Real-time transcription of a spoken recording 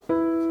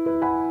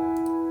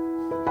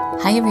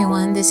Hi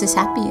everyone, this is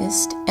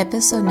Happiest,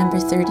 episode number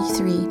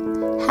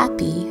 33,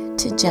 Happy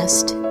to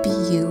Just Be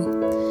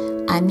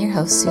You. I'm your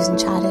host, Susan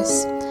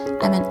Chavez.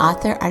 I'm an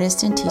author,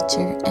 artist, and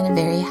teacher, and a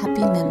very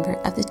happy member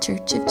of the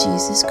Church of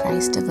Jesus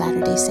Christ of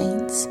Latter-day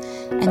Saints.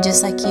 And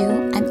just like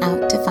you, I'm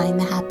out to find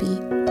the happy.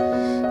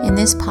 In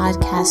this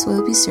podcast,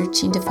 we'll be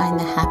searching to find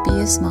the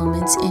happiest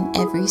moments in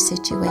every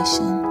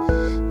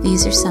situation.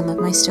 These are some of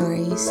my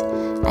stories.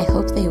 I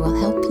hope they will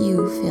help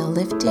you feel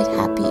lifted,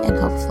 happy, and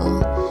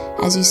hopeful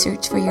as you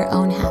search for your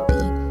own happy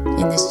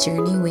in this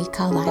journey we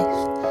call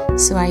life.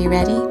 So are you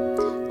ready?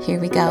 Here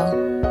we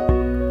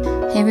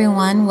go. Hey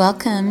everyone,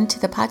 welcome to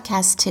the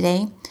podcast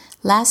today.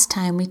 Last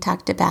time we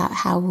talked about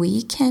how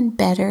we can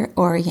better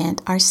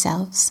orient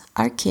ourselves,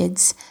 our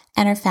kids,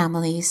 and our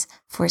families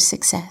for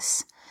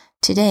success.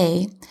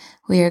 Today,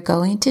 we are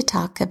going to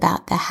talk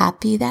about the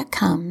happy that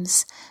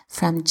comes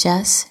from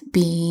just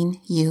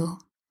being you.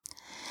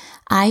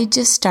 I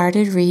just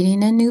started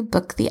reading a new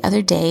book the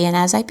other day, and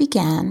as I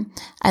began,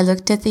 I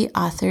looked at the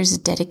author's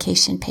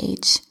dedication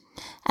page.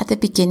 At the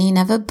beginning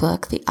of a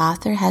book, the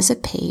author has a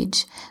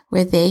page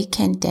where they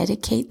can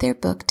dedicate their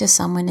book to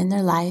someone in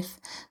their life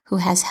who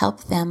has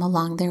helped them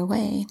along their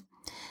way.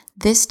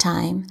 This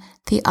time,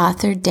 the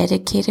author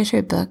dedicated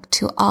her book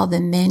to all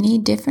the many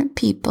different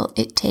people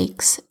it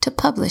takes to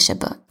publish a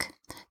book.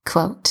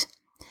 Quote,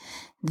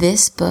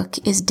 "This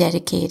book is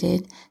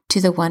dedicated to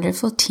the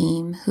wonderful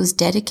team whose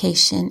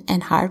dedication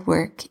and hard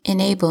work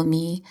enable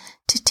me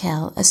to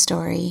tell a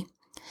story.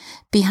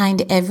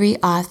 Behind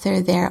every author,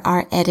 there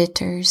are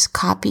editors,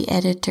 copy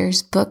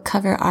editors, book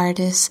cover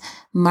artists,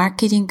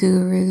 marketing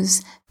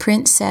gurus,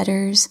 print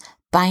setters,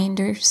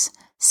 binders,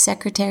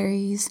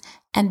 secretaries,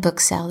 and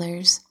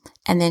booksellers."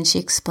 And then she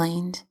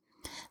explained,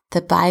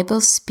 "The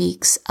Bible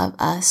speaks of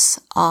us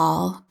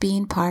all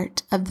being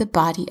part of the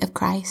body of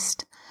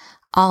Christ,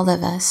 all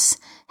of us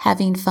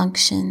having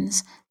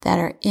functions that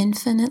are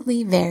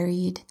infinitely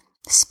varied,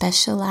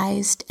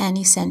 specialized, and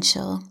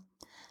essential.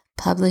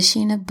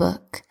 Publishing a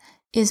book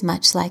is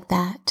much like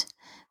that.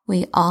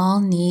 We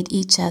all need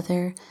each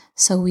other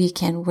so we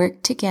can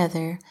work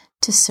together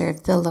to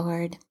serve the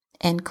Lord."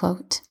 End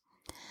quote.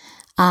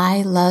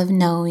 I love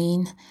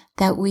knowing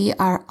that we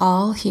are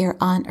all here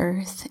on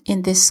earth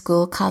in this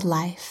school called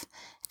life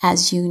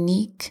as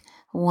unique,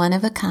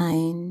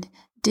 one-of-a-kind,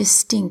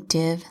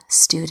 distinctive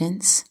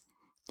students.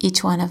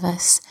 Each one of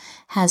us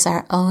has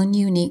our own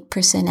unique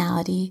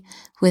personality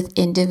with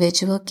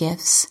individual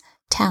gifts,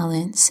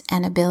 talents,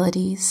 and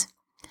abilities.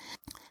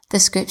 The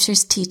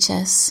scriptures teach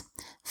us,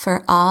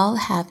 "For all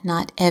have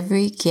not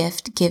every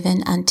gift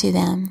given unto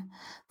them,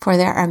 for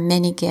there are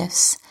many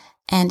gifts,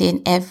 and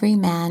in every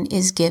man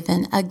is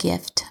given a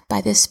gift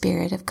by the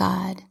Spirit of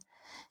God.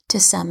 To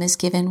some is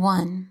given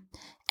one,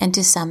 and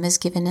to some is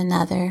given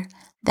another,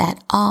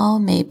 that all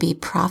may be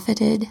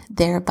profited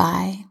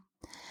thereby."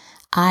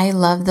 I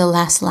love the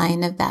last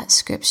line of that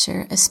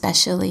scripture,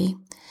 especially,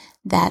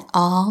 that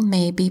all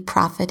may be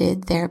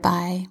profited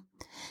thereby.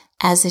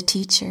 As a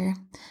teacher,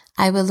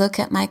 I would look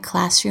at my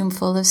classroom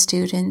full of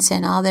students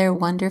and all their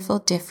wonderful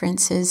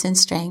differences and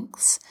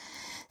strengths.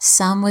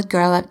 Some would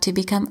grow up to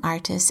become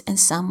artists, and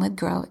some would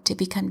grow up to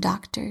become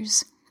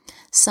doctors.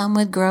 Some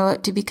would grow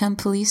up to become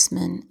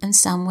policemen, and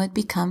some would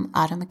become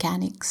auto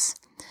mechanics.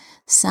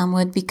 Some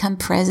would become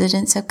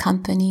presidents of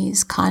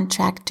companies,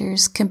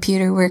 contractors,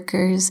 computer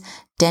workers,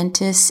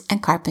 dentists,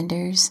 and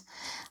carpenters.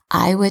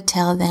 I would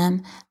tell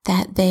them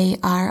that they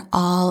are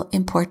all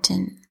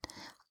important.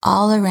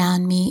 All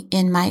around me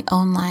in my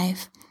own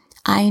life,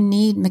 I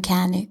need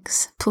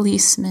mechanics,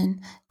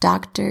 policemen,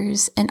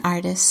 doctors, and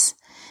artists.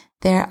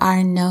 There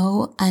are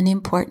no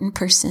unimportant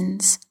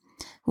persons.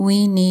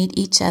 We need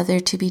each other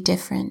to be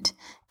different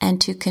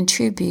and to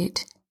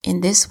contribute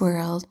in this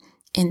world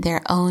in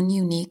their own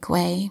unique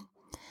way.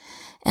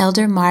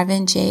 Elder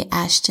Marvin J.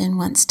 Ashton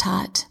once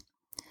taught,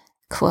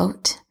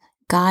 quote,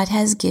 "God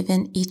has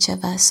given each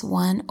of us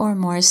one or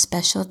more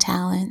special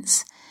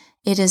talents.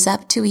 It is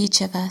up to each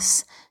of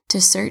us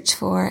to search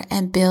for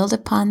and build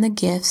upon the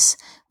gifts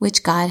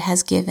which God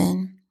has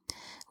given.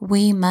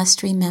 We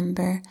must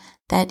remember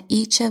that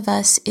each of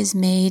us is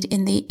made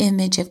in the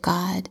image of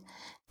God,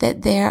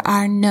 that there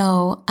are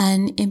no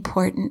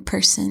unimportant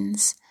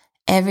persons.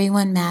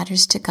 Everyone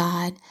matters to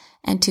God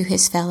and to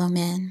his fellow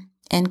men."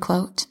 End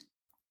quote.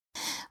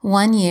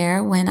 One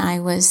year when I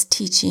was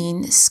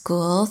teaching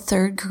school,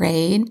 3rd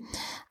grade,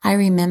 I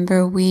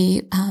remember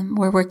we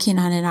were working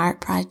on an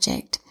art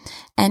project.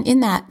 And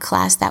in that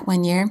class that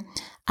one year,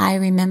 I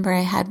remember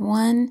I had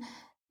one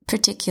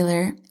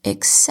particular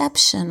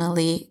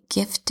exceptionally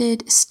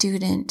gifted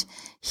student.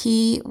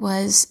 He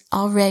was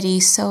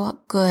already so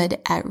good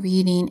at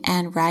reading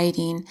and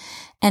writing.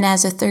 And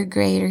as a 3rd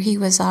grader, he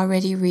was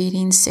already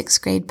reading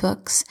 6th grade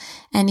books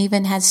and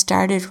even had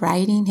started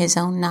writing his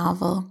own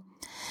novel.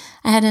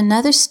 I had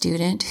another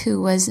student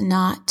who was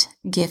not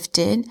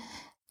gifted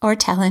or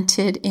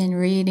talented in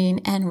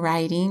reading and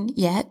writing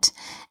yet,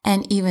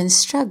 and even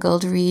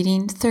struggled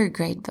reading 3rd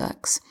grade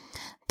books.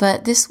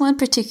 But this one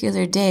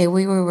particular day,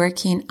 we were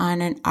working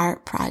on an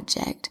art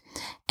project.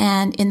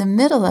 And in the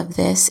middle of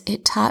this,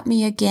 it taught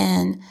me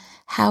again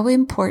how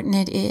important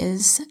it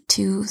is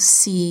to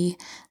see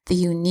the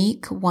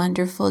unique,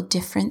 wonderful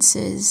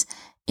differences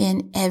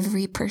in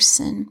every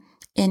person,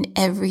 in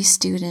every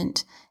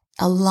student,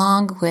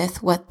 along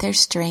with what their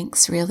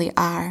strengths really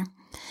are.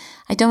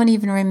 I don't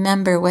even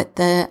remember what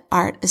the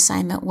art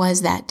assignment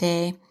was that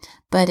day,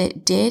 but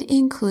it did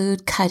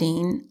include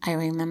cutting, I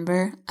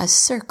remember, a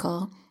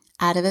circle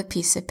out of a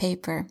piece of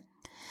paper.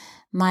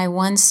 My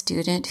one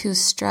student who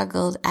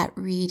struggled at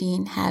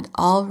reading had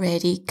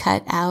already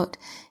cut out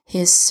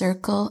his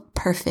circle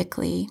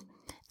perfectly,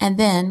 and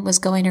then was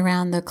going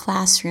around the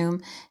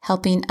classroom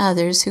helping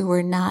others who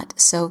were not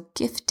so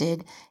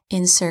gifted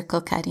in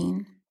circle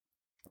cutting.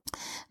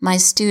 My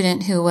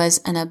student, who was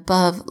an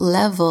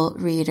above-level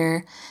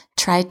reader,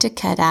 tried to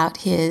cut out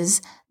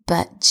his,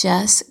 but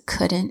just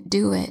couldn't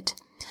do it.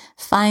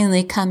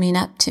 Finally coming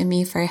up to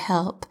me for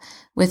help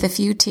with a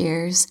few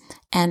tears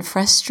and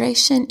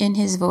frustration in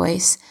his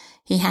voice,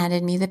 he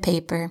handed me the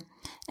paper,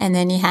 and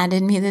then he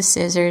handed me the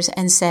scissors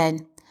and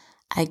said,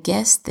 "I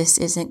guess this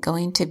isn't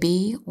going to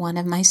be one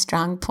of my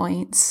strong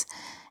points."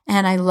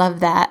 And I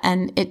love that.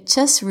 And it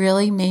just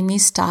really made me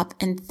stop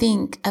and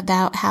think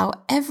about how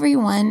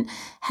everyone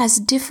has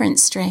different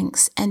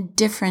strengths and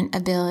different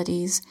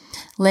abilities.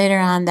 Later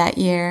on that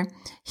year,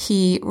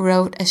 he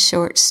wrote a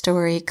short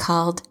story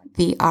called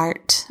The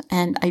Art.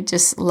 And I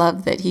just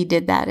love that he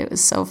did that. It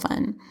was so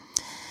fun.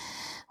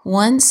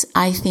 Once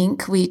I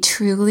think we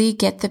truly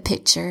get the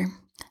picture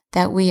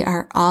that we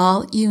are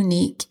all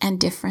unique and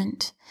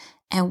different,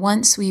 and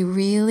once we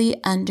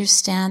really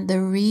understand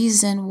the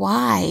reason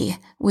why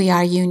we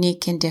are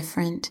unique and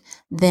different,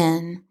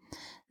 then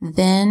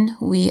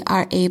we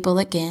are able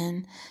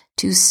again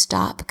to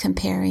stop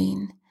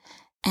comparing,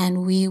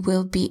 and we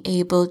will be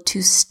able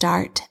to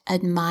start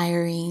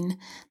admiring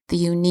the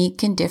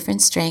unique and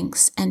different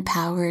strengths and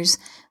powers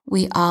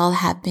we all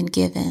have been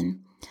given,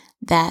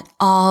 that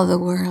all the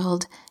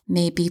world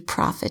may be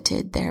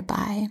profited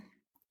thereby.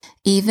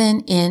 Even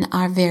in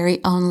our very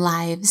own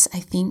lives, I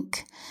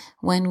think,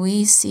 when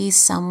we see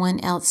someone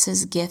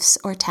else's gifts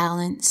or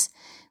talents,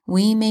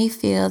 we may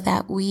feel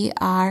that we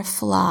are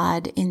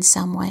flawed in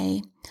some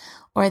way,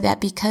 or that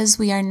because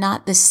we are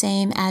not the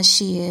same as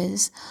she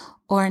is,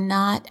 or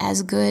not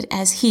as good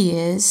as he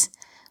is,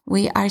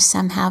 we are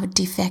somehow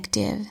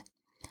defective.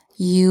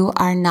 You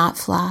are not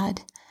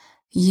flawed.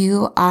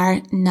 You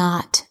are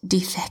not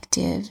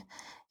defective.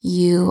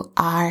 You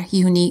are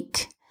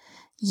unique.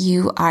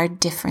 You are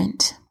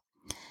different.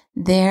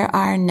 There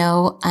are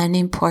no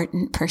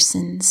unimportant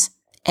persons.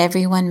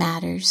 Everyone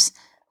matters.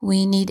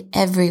 We need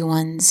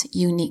everyone's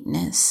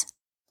uniqueness.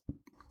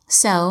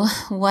 So,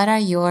 what are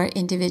your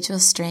individual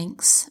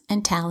strengths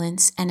and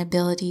talents and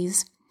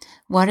abilities?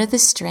 What are the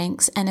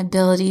strengths and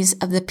abilities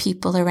of the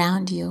people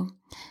around you?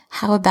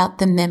 How about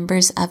the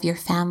members of your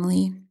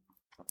family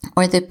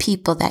or the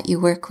people that you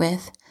work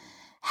with?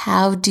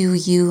 How do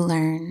you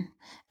learn?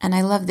 And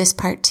I love this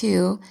part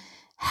too.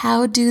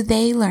 How do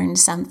they learn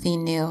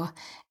something new?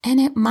 And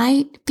it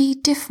might be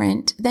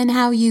different than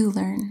how you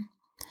learn.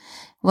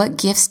 What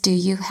gifts do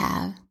you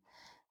have?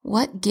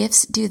 What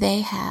gifts do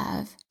they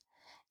have?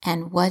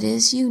 And what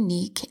is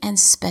unique and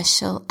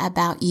special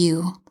about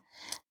you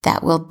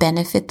that will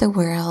benefit the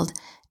world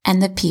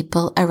and the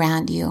people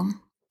around you?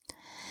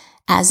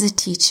 As a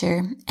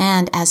teacher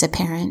and as a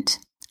parent,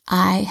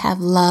 I have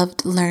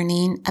loved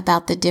learning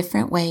about the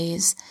different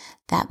ways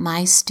that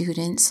my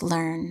students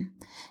learn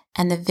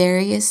and the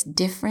various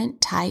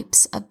different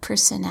types of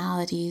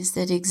personalities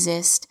that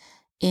exist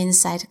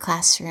inside a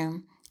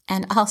classroom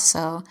and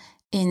also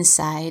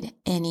inside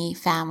any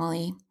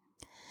family.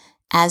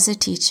 As a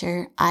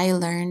teacher, I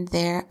learned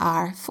there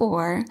are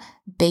 4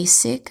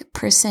 basic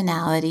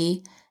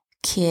personality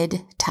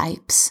kid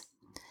types.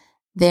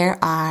 There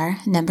are,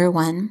 number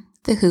 1,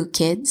 the who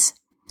kids,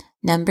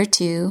 number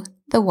 2,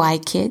 the why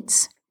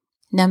kids,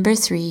 number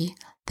 3,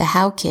 the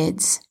how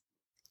kids,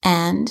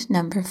 and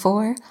number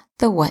 4,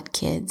 the what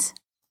kids.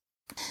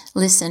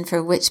 Listen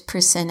for which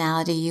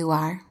personality you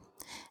are,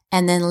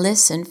 and then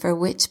listen for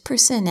which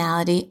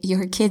personality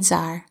your kids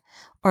are,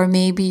 or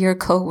maybe your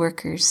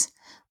co-workers,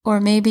 or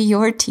maybe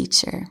your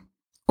teacher,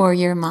 or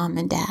your mom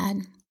and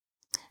dad.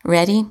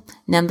 Ready?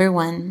 Number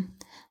 1,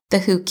 the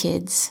who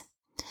kids.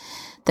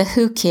 The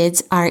who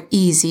kids are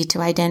easy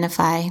to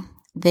identify.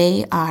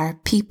 They are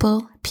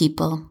people.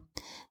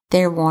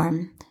 They're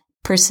warm,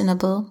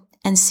 personable,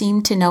 and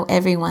seem to know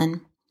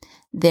everyone.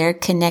 They're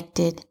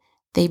connected.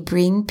 They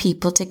bring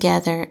people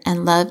together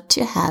and love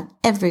to have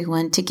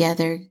everyone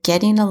together,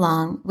 getting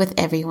along with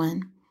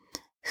everyone.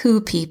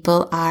 Who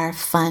people are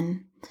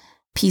fun,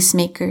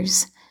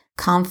 peacemakers,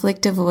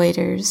 conflict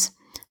avoiders.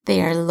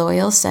 They are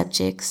loyal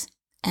subjects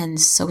and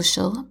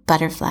social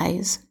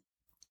butterflies.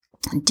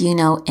 Do you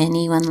know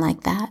anyone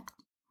like that?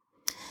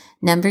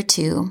 Number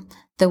 2,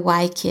 the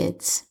why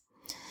kids.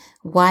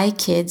 Why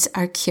kids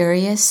are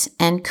curious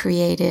and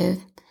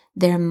creative.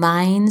 Their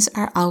minds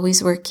are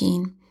always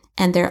working,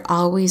 and they're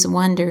always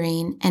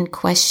wondering and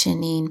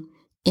questioning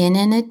in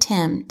an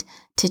attempt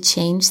to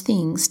change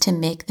things to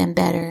make them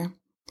better.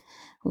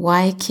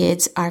 Why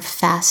kids are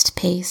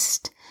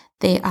fast-paced.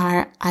 They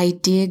are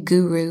idea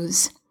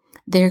gurus.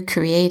 They're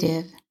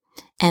creative,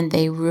 and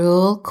they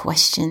rule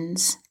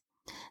questions.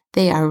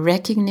 They are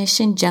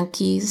recognition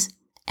junkies,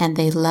 and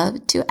they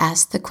love to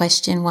ask the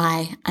question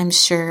why. I'm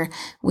sure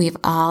we've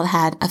all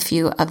had a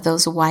few of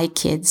those why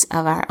kids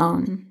of our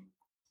own.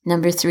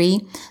 Number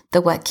 3,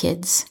 the what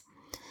kids.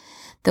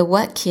 The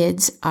what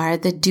kids are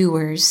the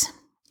doers.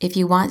 If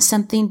you want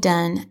something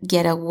done,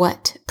 get a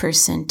what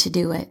person to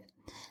do it.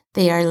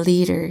 They are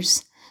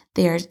leaders.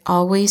 They are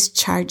always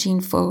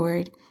charging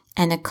forward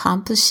and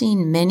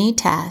accomplishing many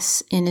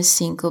tasks in a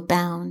single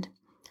bound.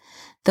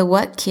 The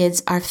what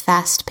kids are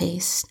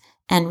fast-paced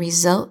and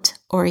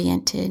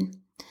result-oriented.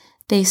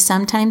 They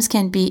sometimes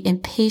can be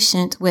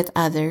impatient with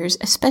others,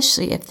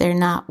 especially if they're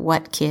not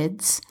what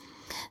kids.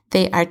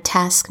 They are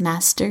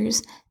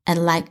taskmasters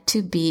and like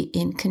to be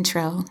in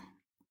control.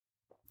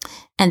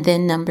 And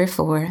then number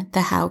 4,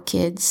 the how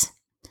kids.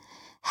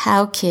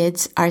 How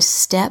kids are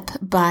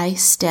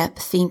step-by-step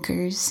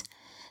thinkers.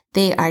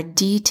 They are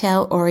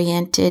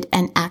detail-oriented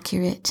and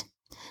accurate.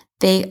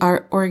 They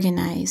are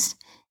organized,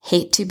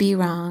 hate to be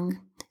wrong,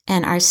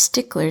 and are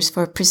sticklers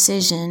for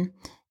precision,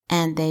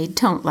 and they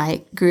don't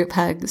like group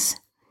hugs.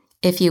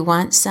 If you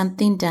want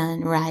something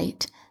done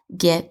right,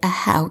 get a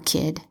how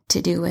kid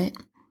to do it.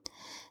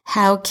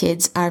 How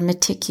kids are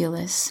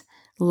meticulous,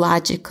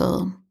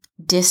 logical,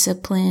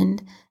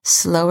 disciplined,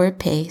 slower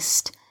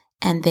paced,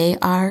 and they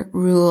are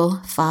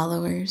rule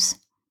followers.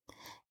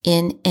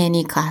 In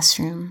any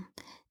classroom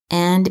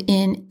and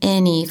in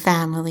any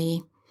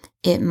family,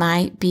 it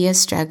might be a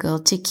struggle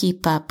to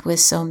keep up with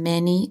so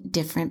many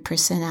different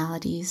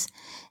personalities,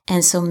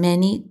 and so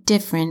many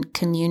different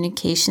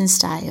communication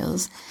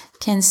styles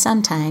can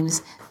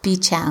sometimes be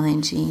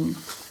challenging.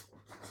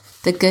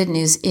 The good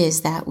news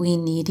is that we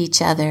need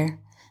each other,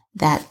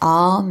 that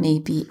all may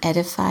be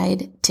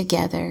edified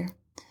together.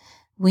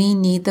 We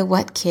need the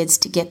what kids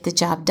to get the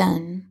job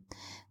done.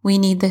 We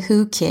need the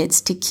who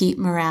kids to keep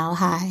morale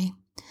high.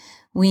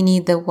 We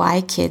need the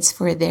why kids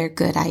for their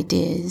good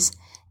ideas.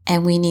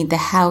 And we need the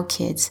how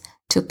kids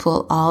to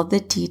pull all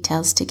the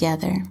details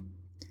together.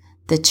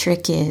 The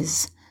trick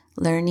is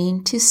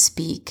learning to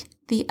speak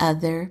the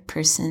other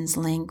person's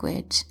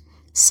language.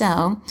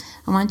 So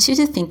I want you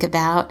to think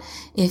about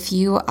if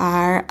you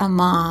are a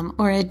mom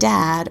or a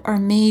dad or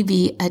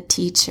maybe a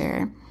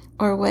teacher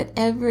or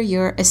whatever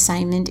your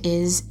assignment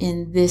is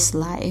in this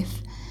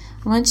life.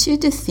 I want you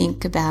to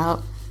think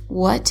about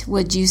what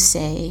would you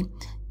say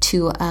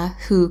to a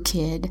who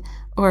kid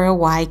or a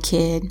why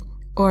kid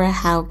or a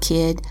how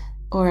kid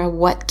or a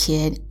what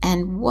kid,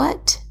 and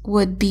what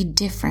would be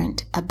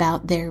different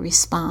about their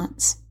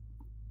response?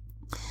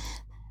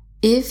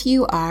 If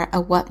you are a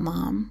what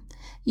mom,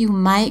 you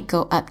might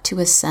go up to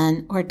a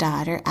son or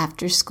daughter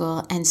after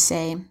school and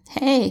say,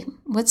 "Hey,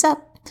 what's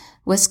up?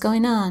 What's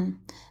going on?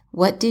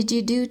 What did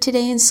you do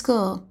today in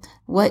school?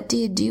 What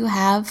did you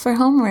have for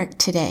homework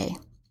today?"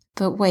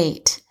 But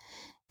wait,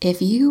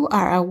 if you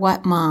are a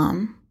what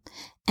mom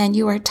and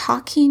you are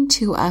talking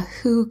to a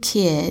who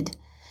kid,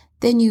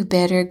 then you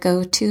better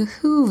go to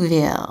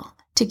Whoville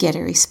to get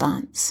a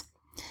response.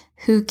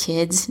 Who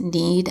kids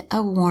need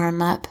a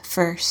warm-up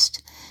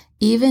first.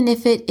 Even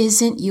if it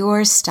isn't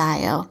your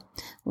style,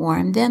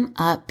 warm them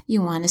up.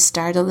 You want to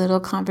start a little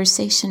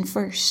conversation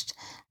first,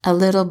 a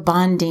little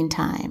bonding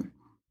time.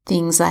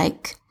 Things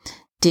like,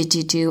 did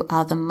you do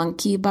all the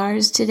monkey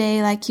bars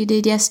today like you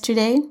did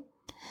yesterday?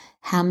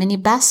 How many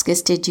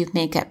baskets did you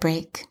make at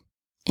break?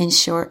 In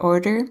short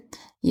order,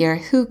 your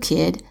who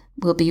kid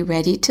will be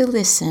ready to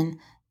listen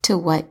to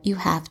what you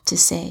have to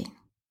say.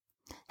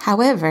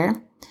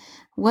 However,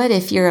 what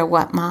if you're a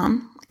what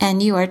mom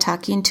and you are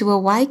talking to a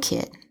why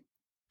kid?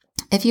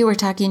 If you were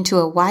talking to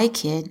a why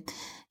kid,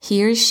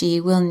 he or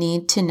she will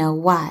need to know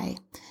why,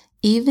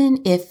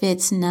 even if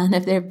it's none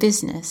of their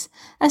business,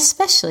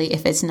 especially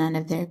if it's none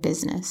of their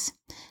business.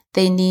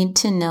 They need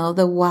to know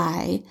the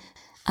why.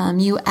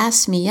 You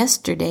asked me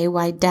yesterday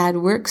why Dad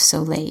works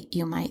so late,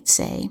 you might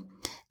say,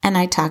 and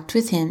I talked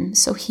with him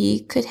so he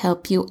could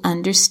help you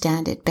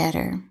understand it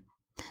better.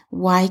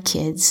 Why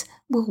kids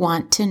will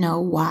want to know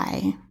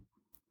why.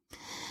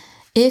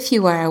 If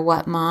you are a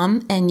what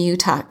mom and you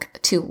talk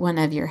to one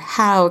of your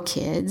how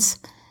kids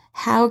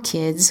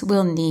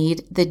will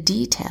need the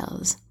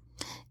details.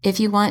 If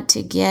you want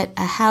to get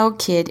a how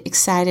kid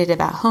excited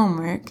about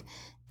homework,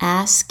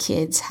 ask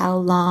kids how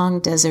long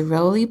does a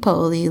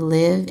roly-poly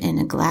live in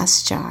a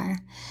glass jar,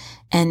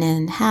 and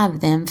then have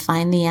them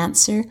find the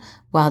answer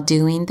while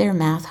doing their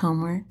math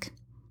homework.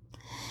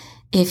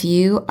 If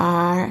you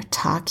are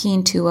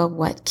talking to a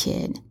what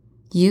kid,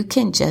 you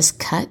can just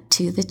cut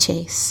to the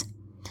chase.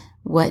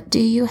 What do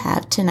you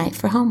have tonight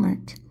for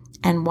homework?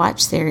 And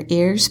watch their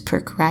ears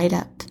perk right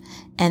up,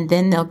 and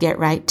then they'll get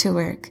right to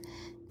work,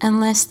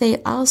 unless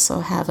they also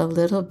have a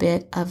little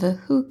bit of a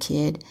who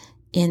kid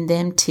in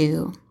them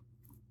too.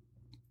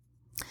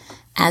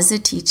 As a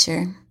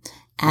teacher,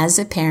 as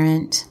a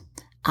parent,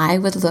 I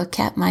would look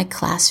at my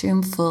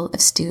classroom full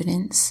of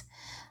students.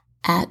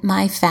 at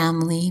my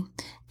family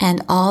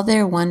and all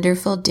their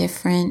wonderful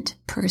different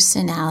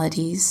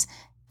personalities,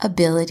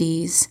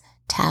 abilities,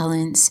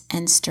 talents,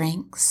 and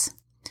strengths.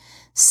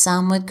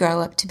 Some would grow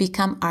up to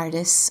become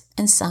artists,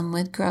 and some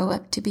would grow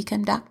up to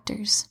become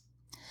doctors.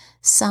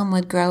 Some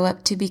would grow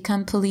up to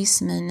become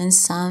policemen, and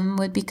some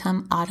would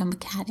become auto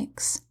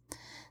mechanics.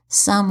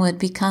 Some would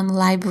become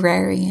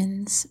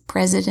librarians,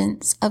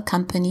 presidents of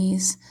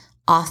companies,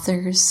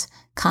 authors,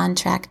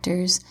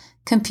 contractors,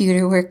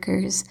 computer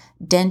workers,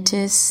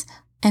 dentists,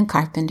 and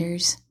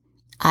carpenters.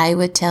 I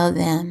would tell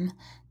them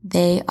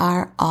they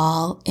are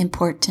all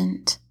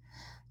important.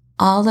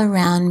 All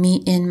around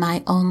me in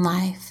my own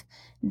life,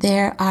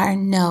 there are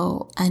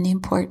no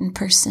unimportant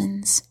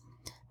persons.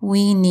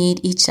 We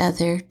need each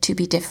other to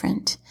be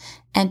different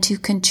and to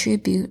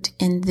contribute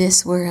in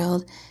this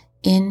world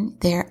in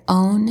their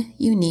own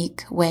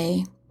unique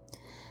way.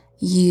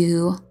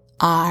 You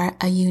are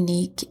a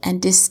unique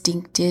and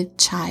distinctive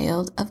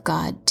child of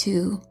God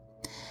too.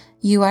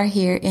 You are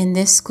here in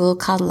this school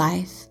called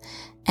life,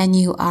 and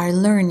you are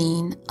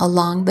learning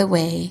along the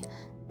way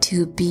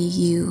to be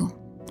you.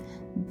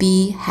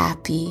 Be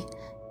happy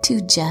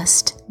to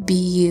just be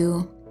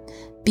you.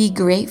 Be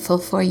grateful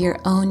for your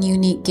own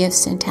unique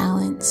gifts and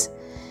talents.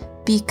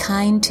 Be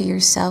kind to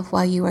yourself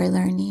while you are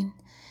learning.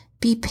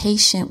 Be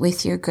patient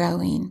with your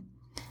growing.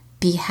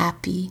 Be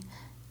happy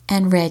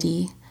and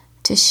ready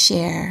to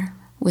share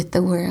with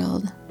the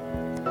world.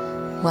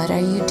 What are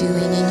you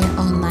doing in your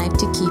own life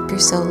to keep your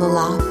soul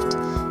aloft?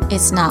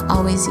 It's not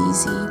always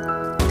easy.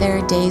 There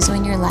are days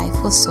when your life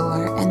will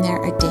soar, and there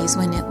are days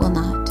when it will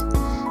not.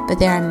 But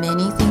there are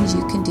many things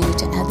you can do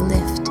to add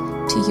lift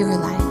to your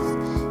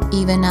life.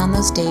 Even on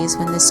those days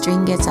when the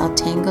string gets all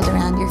tangled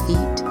around your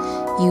feet,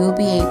 you will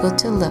be able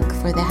to look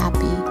for the happy.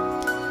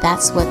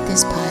 That's what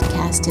this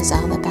podcast is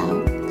all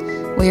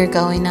about. We are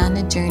going on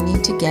a journey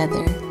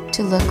together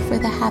to look for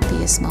the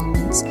happiest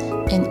moments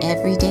in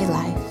everyday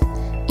life,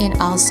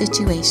 in all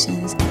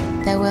situations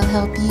that will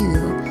help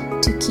you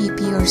to keep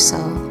your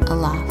soul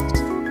aloft.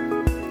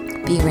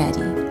 Be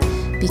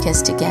ready,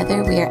 because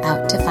together we are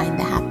out to find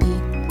the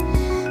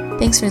happy.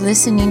 Thanks for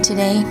listening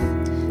today.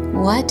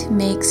 What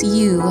makes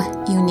you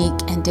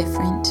unique and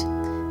different?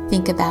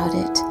 Think about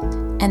it,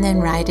 and then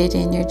write it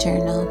in your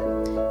journal,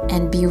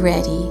 and be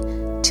ready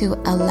to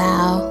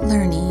allow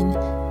learning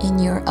in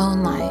your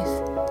own life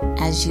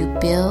as you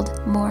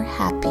build more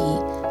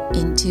happy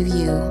into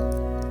you.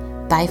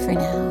 Bye for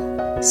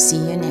now. See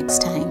you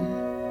next time.